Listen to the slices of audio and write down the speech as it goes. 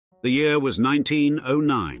The year was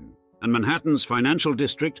 1909, and Manhattan's financial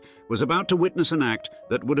district was about to witness an act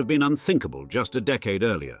that would have been unthinkable just a decade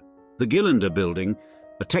earlier. The Gillender Building,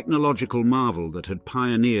 a technological marvel that had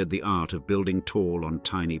pioneered the art of building tall on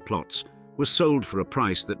tiny plots, was sold for a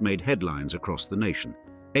price that made headlines across the nation.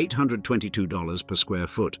 $822 per square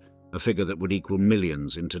foot, a figure that would equal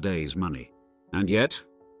millions in today's money. And yet,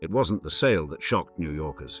 it wasn't the sale that shocked New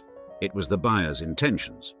Yorkers. It was the buyer's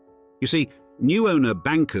intentions. You see, new owner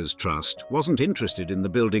Bankers Trust wasn't interested in the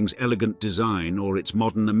building's elegant design or its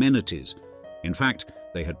modern amenities. In fact,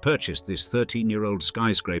 they had purchased this 13-year-old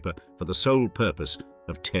skyscraper for the sole purpose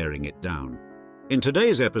of tearing it down. In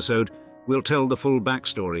today's episode, we'll tell the full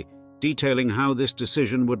backstory, detailing how this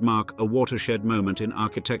decision would mark a watershed moment in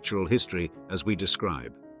architectural history as we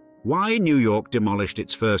describe. Why New York demolished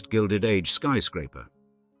its first Gilded Age skyscraper.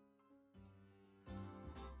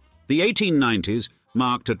 The 1890s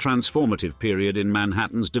marked a transformative period in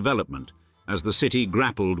Manhattan's development as the city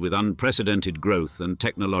grappled with unprecedented growth and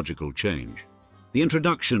technological change. The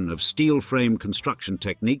introduction of steel frame construction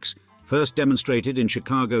techniques, first demonstrated in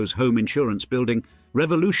Chicago's home insurance building,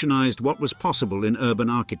 revolutionized what was possible in urban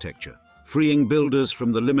architecture, freeing builders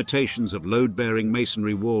from the limitations of load-bearing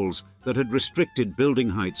masonry walls that had restricted building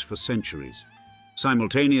heights for centuries.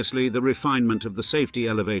 Simultaneously, the refinement of the safety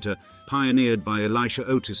elevator, pioneered by Elisha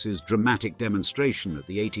Otis's dramatic demonstration at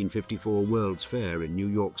the 1854 World's Fair in New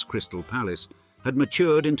York's Crystal Palace, had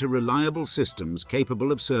matured into reliable systems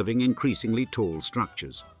capable of serving increasingly tall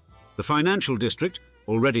structures. The financial district,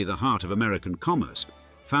 already the heart of American commerce,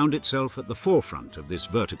 found itself at the forefront of this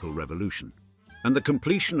vertical revolution. And the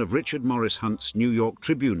completion of Richard Morris Hunt's New York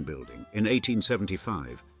Tribune Building in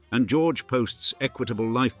 1875 and George Post's Equitable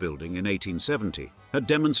Life Building in 1870 had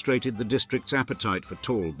demonstrated the district's appetite for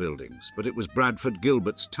tall buildings, but it was Bradford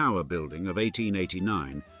Gilbert's Tower Building of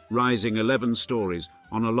 1889, rising 11 stories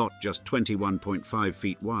on a lot just 21.5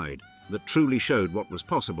 feet wide, that truly showed what was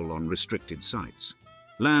possible on restricted sites.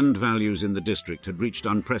 Land values in the district had reached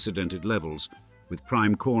unprecedented levels, with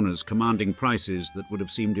prime corners commanding prices that would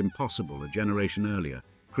have seemed impossible a generation earlier,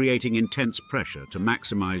 creating intense pressure to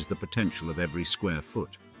maximize the potential of every square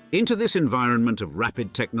foot. Into this environment of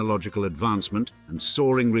rapid technological advancement and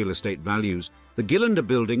soaring real estate values, the Gillender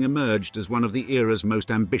Building emerged as one of the era's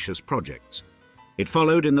most ambitious projects. It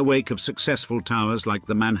followed in the wake of successful towers like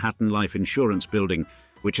the Manhattan Life Insurance Building,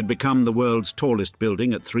 which had become the world's tallest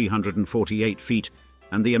building at 348 feet,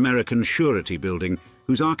 and the American Surety Building,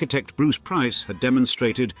 whose architect Bruce Price had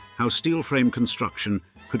demonstrated how steel frame construction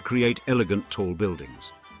could create elegant tall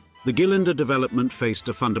buildings. The Gillender development faced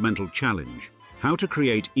a fundamental challenge: how to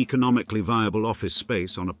create economically viable office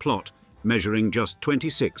space on a plot measuring just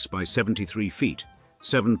 26 by 73 feet,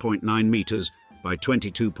 7.9 meters by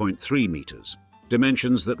 22.3 meters,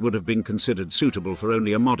 dimensions that would have been considered suitable for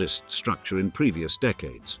only a modest structure in previous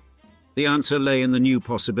decades. The answer lay in the new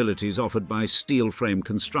possibilities offered by steel frame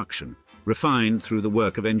construction, refined through the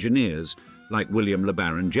work of engineers like William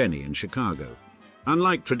LeBaron Jenney in Chicago.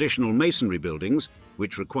 Unlike traditional masonry buildings,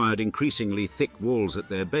 which required increasingly thick walls at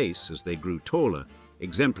their base as they grew taller,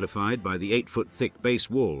 exemplified by the 8-foot-thick base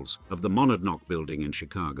walls of the Monadnock Building in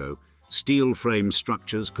Chicago, steel frame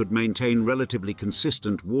structures could maintain relatively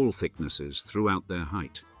consistent wall thicknesses throughout their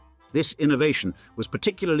height. This innovation was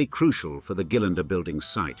particularly crucial for the Gillender Building's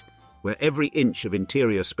site, where every inch of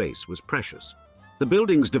interior space was precious. The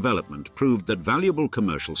building's development proved that valuable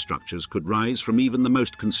commercial structures could rise from even the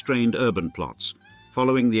most constrained urban plots,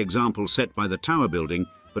 following the example set by the Tower Building,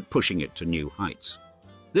 but pushing it to new heights.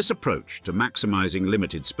 This approach to maximizing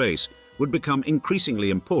limited space would become increasingly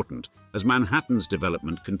important as Manhattan's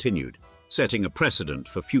development continued, setting a precedent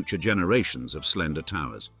for future generations of slender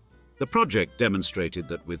towers. The project demonstrated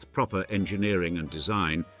that with proper engineering and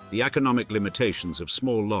design, the economic limitations of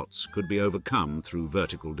small lots could be overcome through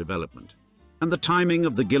vertical development. And the timing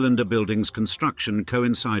of the Gillender Building's construction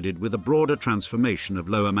coincided with a broader transformation of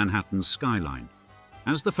Lower Manhattan's skyline.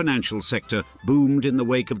 As the financial sector boomed in the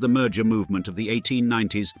wake of the merger movement of the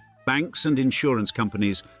 1890s, banks and insurance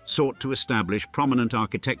companies sought to establish prominent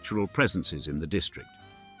architectural presences in the district.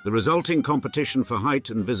 The resulting competition for height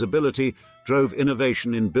and visibility drove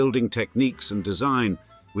innovation in building techniques and design,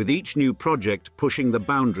 with each new project pushing the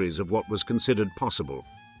boundaries of what was considered possible.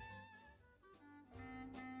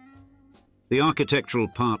 The architectural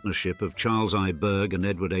partnership of Charles I. Berg and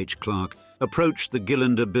Edward H. Clark approached the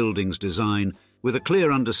Gillender Building's design with a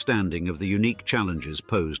clear understanding of the unique challenges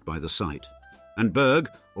posed by the site. And Berg,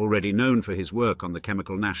 already known for his work on the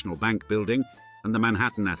Chemical National Bank building and the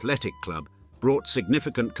Manhattan Athletic Club, brought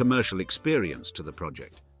significant commercial experience to the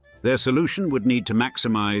project. Their solution would need to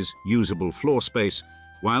maximize usable floor space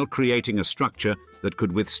while creating a structure that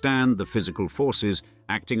could withstand the physical forces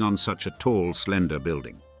acting on such a tall, slender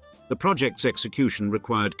building. The project's execution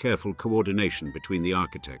required careful coordination between the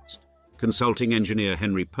architects. Consulting engineer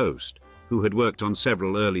Henry Post, who had worked on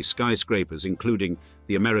several early skyscrapers including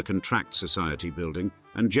the American Tract Society building,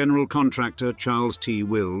 and general contractor Charles T.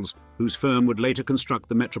 Wills, whose firm would later construct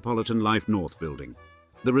the Metropolitan Life North building.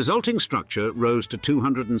 The resulting structure rose to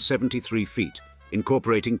 273 feet,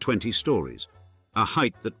 incorporating 20 stories, a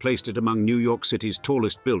height that placed it among New York City's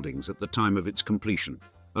tallest buildings at the time of its completion,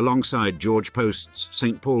 alongside George Post's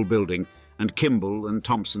St. Paul building and Kimball and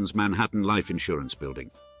Thompson's Manhattan Life Insurance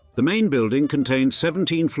building. The main building contained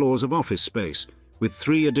 17 floors of office space, with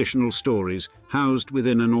 3 additional stories housed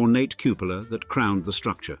within an ornate cupola that crowned the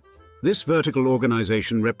structure. This vertical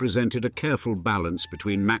organization represented a careful balance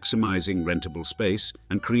between maximizing rentable space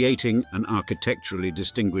and creating an architecturally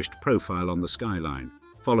distinguished profile on the skyline,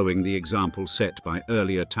 following the example set by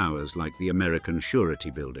earlier towers like the American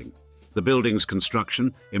Surety building. The building's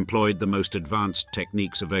construction employed the most advanced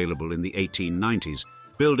techniques available in the 1890s,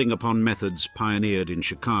 building upon methods pioneered in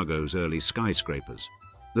Chicago's early skyscrapers.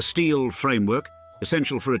 The steel framework,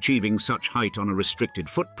 essential for achieving such height on a restricted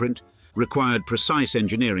footprint, required precise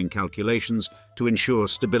engineering calculations to ensure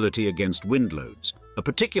stability against wind loads, a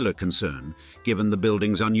particular concern given the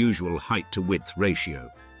building's unusual height-to-width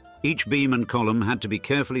ratio. Each beam and column had to be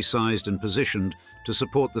carefully sized and positioned to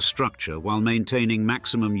support the structure while maintaining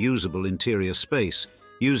maximum usable interior space,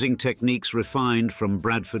 using techniques refined from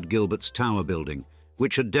Bradford Gilbert's tower building,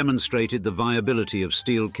 which had demonstrated the viability of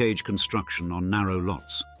steel cage construction on narrow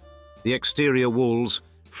lots. The exterior walls,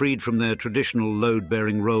 freed from their traditional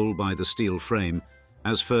load-bearing role by the steel frame,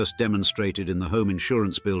 as first demonstrated in the home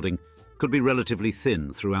insurance building, could be relatively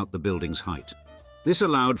thin throughout the building's height. This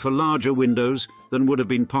allowed for larger windows than would have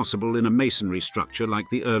been possible in a masonry structure like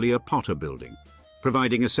the earlier Potter building,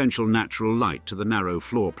 providing essential natural light to the narrow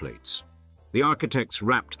floor plates. The architects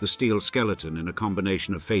wrapped the steel skeleton in a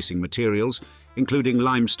combination of facing materials, including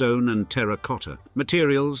limestone and terracotta,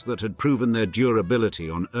 materials that had proven their durability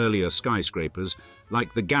on earlier skyscrapers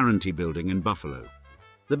like the Guarantee building in Buffalo.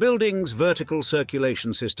 The building's vertical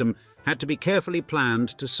circulation system had to be carefully planned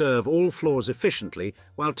to serve all floors efficiently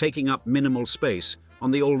while taking up minimal space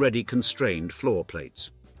on the already constrained floor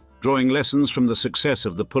plates. Drawing lessons from the success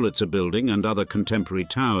of the Pulitzer building and other contemporary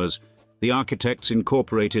towers, the architects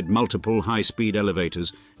incorporated multiple high-speed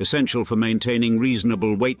elevators, essential for maintaining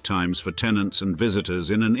reasonable wait times for tenants and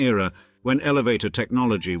visitors in an era when elevator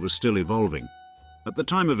technology was still evolving. At the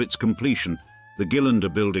time of its completion, the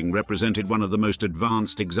Gillender Building represented one of the most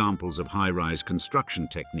advanced examples of high-rise construction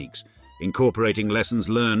techniques, incorporating lessons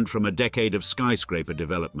learned from a decade of skyscraper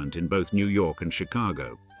development in both New York and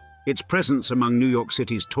Chicago. Its presence among New York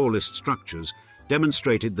City's tallest structures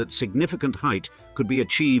demonstrated that significant height could be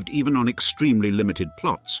achieved even on extremely limited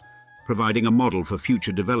plots, providing a model for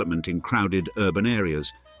future development in crowded urban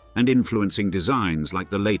areas and influencing designs like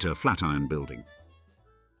the later Flatiron Building.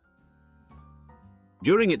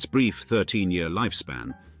 During its brief 13-year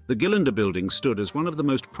lifespan, the Gillender Building stood as one of the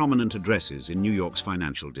most prominent addresses in New York's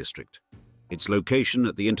financial district. Its location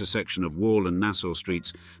at the intersection of Wall and Nassau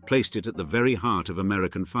Streets placed it at the very heart of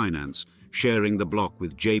American finance, sharing the block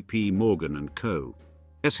with J.P. Morgan & Co.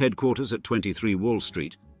 S headquarters at 23 Wall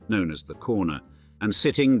Street, known as the Corner, and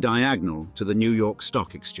sitting diagonal to the New York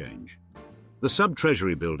Stock Exchange. The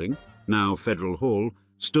Sub-Treasury Building, now Federal Hall,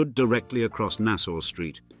 stood directly across Nassau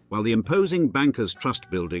Street, while the imposing Bankers Trust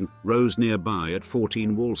Building rose nearby at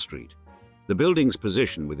 14 Wall Street. The building's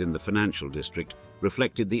position within the financial district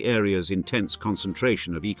reflected the area's intense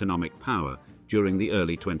concentration of economic power during the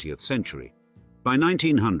early 20th century. By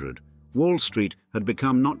 1900, Wall Street had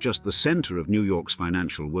become not just the center of New York's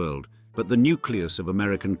financial world, but the nucleus of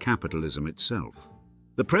American capitalism itself.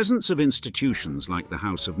 The presence of institutions like the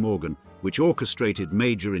House of Morgan, which orchestrated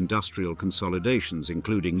major industrial consolidations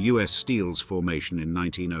including U.S. Steel's formation in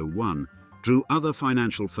 1901, drew other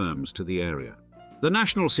financial firms to the area. The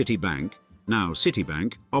National City Bank, now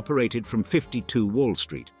Citibank, operated from 52 Wall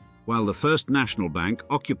Street, while the First National Bank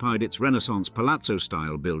occupied its Renaissance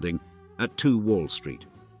Palazzo-style building at 2 Wall Street.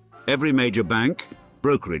 Every major bank,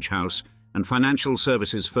 brokerage house, and financial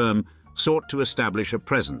services firm sought to establish a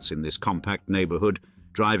presence in this compact neighborhood,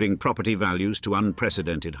 driving property values to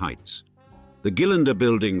unprecedented heights. The Gillender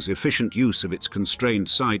Building's efficient use of its constrained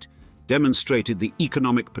site demonstrated the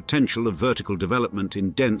economic potential of vertical development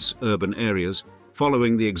in dense urban areas,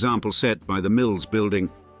 following the example set by the Mills Building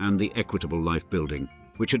and the Equitable Life Building,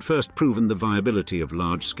 which had first proven the viability of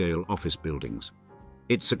large-scale office buildings.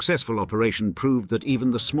 Its successful operation proved that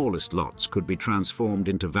even the smallest lots could be transformed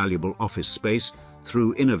into valuable office space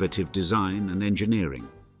through innovative design and engineering.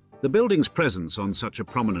 The building's presence on such a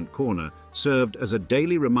prominent corner served as a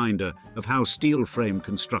daily reminder of how steel frame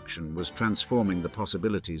construction was transforming the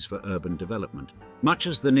possibilities for urban development, much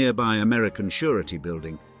as the nearby American Surety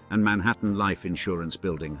Building and Manhattan Life Insurance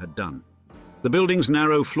Building had done. The building's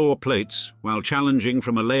narrow floor plates, while challenging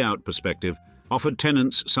from a layout perspective, offered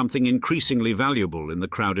tenants something increasingly valuable in the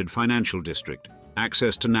crowded financial district: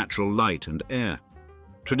 access to natural light and air.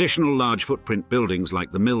 Traditional large footprint buildings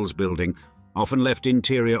like the Mills Building often left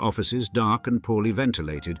interior offices dark and poorly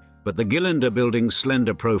ventilated, but the Gillender Building's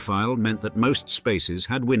slender profile meant that most spaces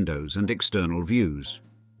had windows and external views.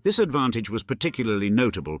 This advantage was particularly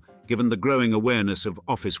notable given the growing awareness of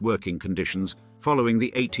office working conditions following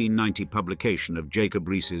the 1890 publication of Jacob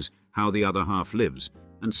Riis's How the Other Half Lives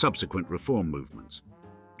and subsequent reform movements.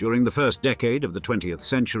 During the first decade of the 20th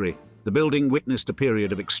century, the building witnessed a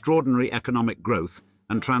period of extraordinary economic growth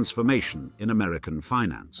and transformation in American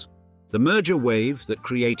finance. The merger wave that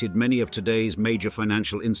created many of today's major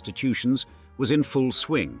financial institutions was in full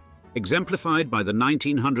swing, exemplified by the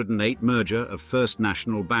 1908 merger of First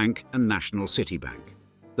National Bank and National City Bank.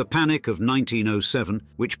 The Panic of 1907,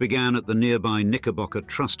 which began at the nearby Knickerbocker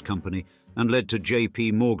Trust Company and led to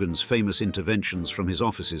J.P. Morgan's famous interventions from his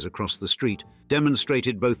offices across the street,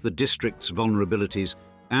 demonstrated both the district's vulnerabilities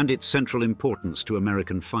and its central importance to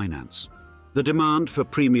American finance. The demand for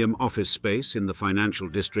premium office space in the financial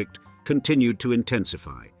district continued to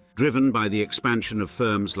intensify, driven by the expansion of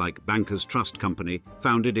firms like Bankers Trust Company,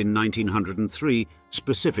 founded in 1903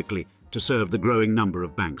 specifically to serve the growing number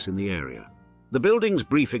of banks in the area. The building's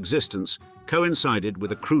brief existence coincided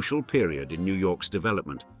with a crucial period in New York's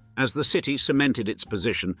development, as the city cemented its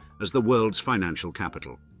position as the world's financial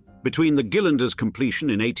capital. Between the Gillender's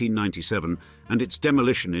completion in 1897 and its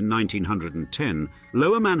demolition in 1910,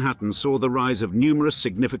 Lower Manhattan saw the rise of numerous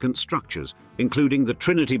significant structures, including the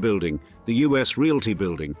Trinity Building, the U.S. Realty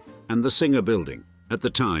Building, and the Singer Building, at the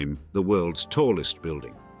time the world's tallest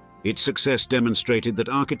building. Its success demonstrated that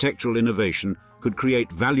architectural innovation could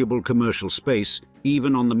create valuable commercial space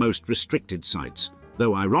even on the most restricted sites,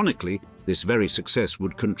 though ironically, this very success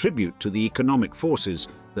would contribute to the economic forces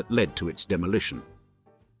that led to its demolition.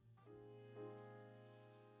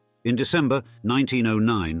 In December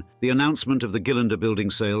 1909, the announcement of the Gillender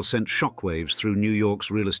Building sale sent shockwaves through New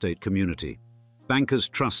York's real estate community. Bankers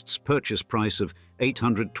Trust's purchase price of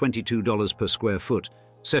 $822 per square foot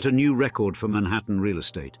set a new record for Manhattan real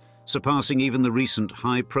estate, surpassing even the recent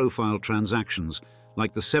high-profile transactions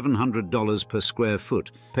like the $700 per square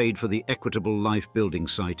foot paid for the Equitable Life building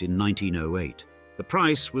site in 1908. The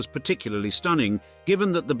price was particularly stunning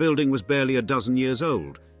given that the building was barely a dozen years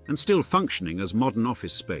old and still functioning as modern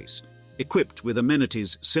office space, equipped with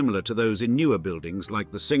amenities similar to those in newer buildings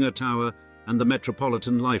like the Singer Tower and the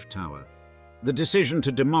Metropolitan Life Tower. The decision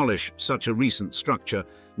to demolish such a recent structure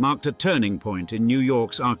marked a turning point in New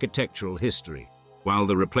York's architectural history. While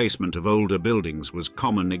the replacement of older buildings was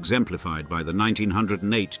common, exemplified by the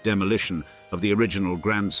 1908 demolition of the original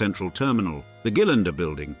Grand Central Terminal, the Gillender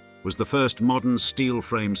Building was the first modern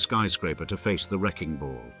steel-frame skyscraper to face the wrecking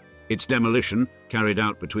ball. Its demolition, carried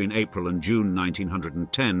out between April and June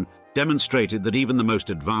 1910, demonstrated that even the most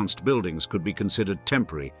advanced buildings could be considered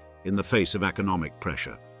temporary in the face of economic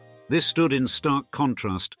pressure. This stood in stark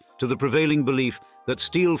contrast to the prevailing belief that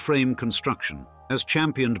steel frame construction, as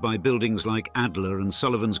championed by buildings like Adler and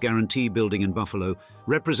Sullivan's Guarantee Building in Buffalo,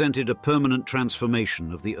 represented a permanent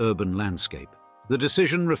transformation of the urban landscape. The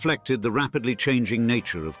decision reflected the rapidly changing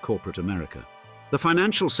nature of corporate America. The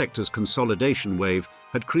financial sector's consolidation wave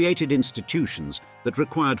had created institutions that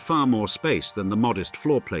required far more space than the modest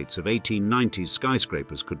floor plates of 1890s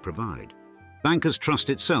skyscrapers could provide. Bankers Trust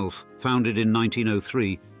itself, founded in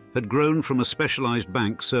 1903, had grown from a specialized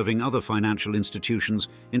bank serving other financial institutions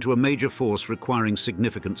into a major force requiring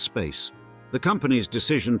significant space. The company's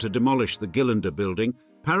decision to demolish the Gillender Building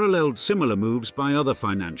paralleled similar moves by other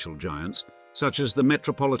financial giants, such as the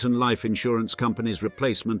Metropolitan Life Insurance Company's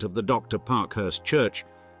replacement of the Dr. Parkhurst Church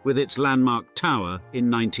with its landmark tower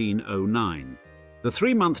in 1909. The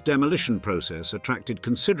three-month demolition process attracted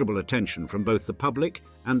considerable attention from both the public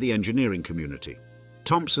and the engineering community.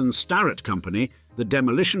 Thompson Starrett Company, the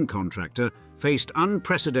demolition contractor, faced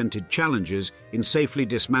unprecedented challenges in safely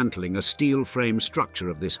dismantling a steel frame structure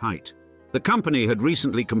of this height. The company had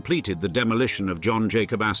recently completed the demolition of John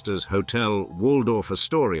Jacob Astor's Hotel Waldorf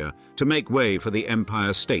Astoria to make way for the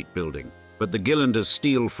Empire State Building, but the Gillender's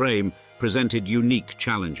steel frame presented unique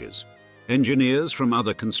challenges. Engineers from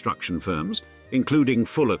other construction firms, including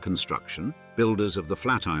Fuller Construction, builders of the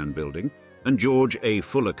Flatiron Building, and George A.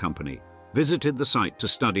 Fuller Company, visited the site to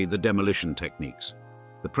study the demolition techniques.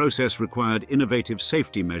 The process required innovative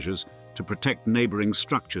safety measures to protect neighboring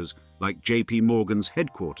structures like JP Morgan's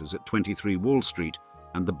headquarters at 23 Wall Street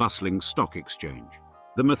and the bustling stock exchange.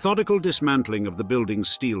 The methodical dismantling of the building's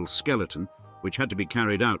steel skeleton, which had to be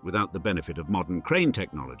carried out without the benefit of modern crane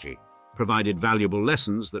technology, provided valuable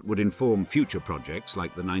lessons that would inform future projects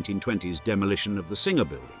like the 1920s demolition of the Singer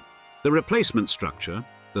Building. The replacement structure,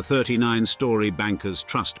 the 39-story Bankers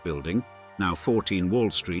Trust Building, now 14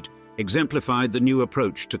 Wall Street, exemplified the new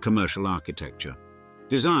approach to commercial architecture.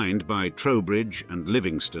 Designed by Trowbridge and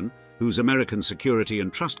Livingston, whose American Security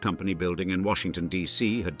and Trust Company building in Washington,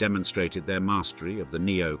 D.C. had demonstrated their mastery of the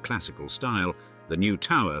neo-classical style, the new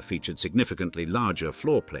tower featured significantly larger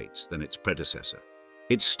floor plates than its predecessor.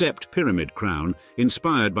 Its stepped pyramid crown,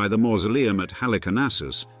 inspired by the mausoleum at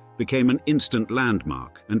Halicarnassus, became an instant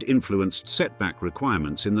landmark and influenced setback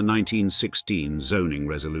requirements in the 1916 zoning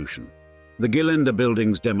resolution. The Gillender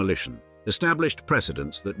Building's demolition established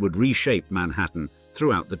precedents that would reshape Manhattan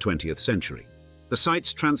throughout the 20th century. The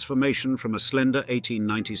site's transformation from a slender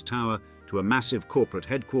 1890s tower to a massive corporate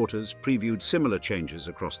headquarters previewed similar changes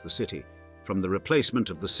across the city, from the replacement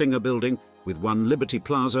of the Singer Building with One Liberty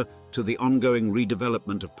Plaza to the ongoing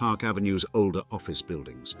redevelopment of Park Avenue's older office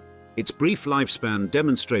buildings. Its brief lifespan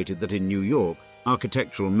demonstrated that in New York,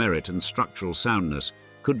 architectural merit and structural soundness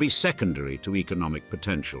could be secondary to economic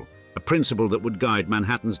potential, a principle that would guide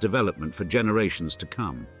Manhattan's development for generations to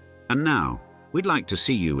come. And now, we'd like to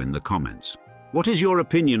see you in the comments. What is your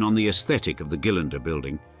opinion on the aesthetic of the Gillender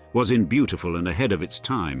Building? Was it beautiful and ahead of its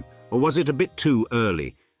time, or was it a bit too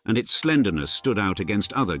early, and its slenderness stood out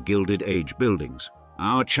against other Gilded Age buildings?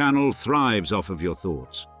 Our channel thrives off of your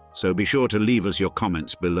thoughts, so be sure to leave us your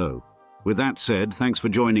comments below. With that said, thanks for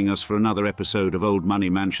joining us for another episode of Old Money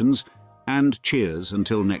Mansions, and cheers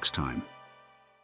until next time.